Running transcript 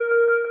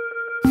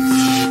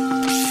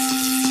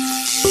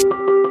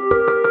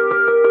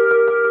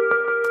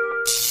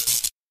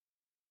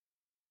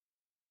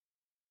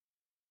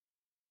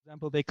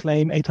example, they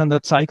claim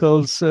 800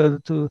 cycles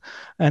to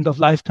end of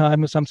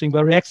lifetime is something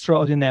very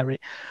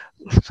extraordinary.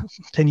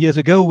 10 years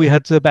ago, we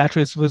had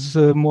batteries with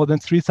more than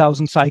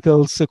 3,000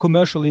 cycles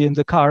commercially in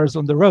the cars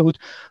on the road.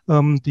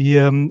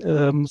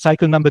 The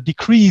cycle number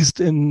decreased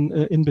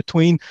in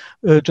between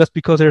just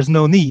because there's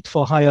no need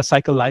for higher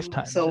cycle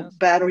lifetime. So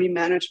battery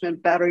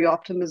management, battery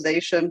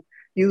optimization,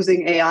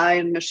 using AI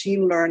and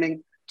machine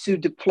learning to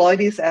deploy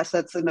these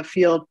assets in the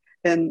field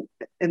in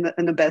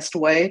the best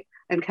way,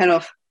 and kind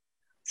of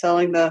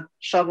selling the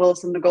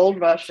shovels in the gold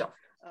rush.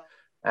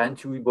 And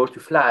to be able to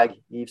flag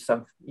if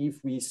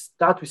we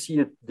start to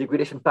see a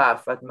degradation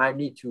path that might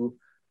lead to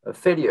a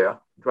failure,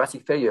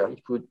 drastic failure,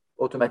 it could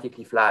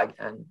automatically flag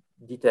and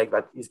detect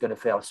that it's going to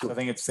fail soon. I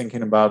think it's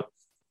thinking about,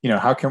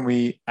 how can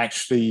we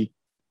actually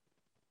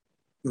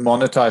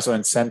monetize or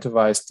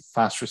incentivize the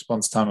fast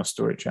response time of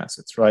storage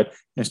assets, right?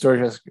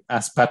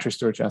 Battery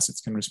storage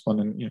assets can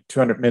respond in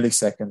 200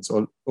 milliseconds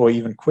or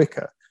even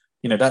quicker.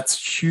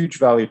 That's huge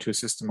value to a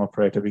system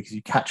operator because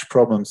you catch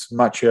problems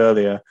much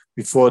earlier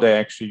before they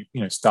actually,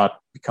 start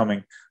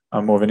becoming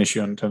more of an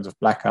issue in terms of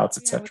blackouts,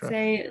 etc. I would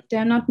say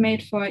they're not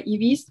made for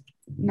EVs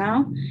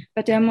now,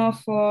 but they're more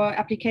for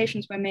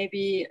applications where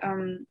maybe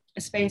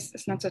space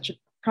is not such a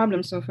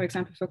problem. So, for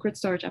example, for grid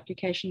storage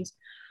applications,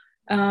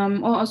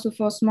 or also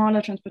for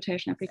smaller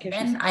transportation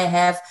applications. Then I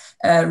have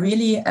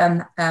really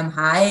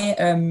high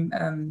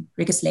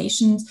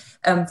regulations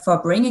for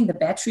bringing the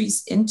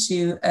batteries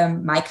into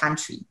my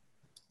country.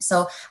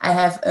 So I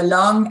have a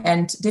long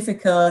and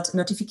difficult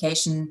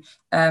notification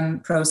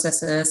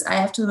processes. I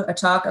have to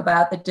talk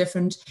about the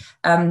different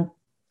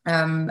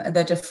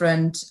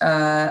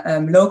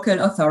local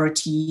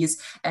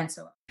authorities and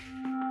so on.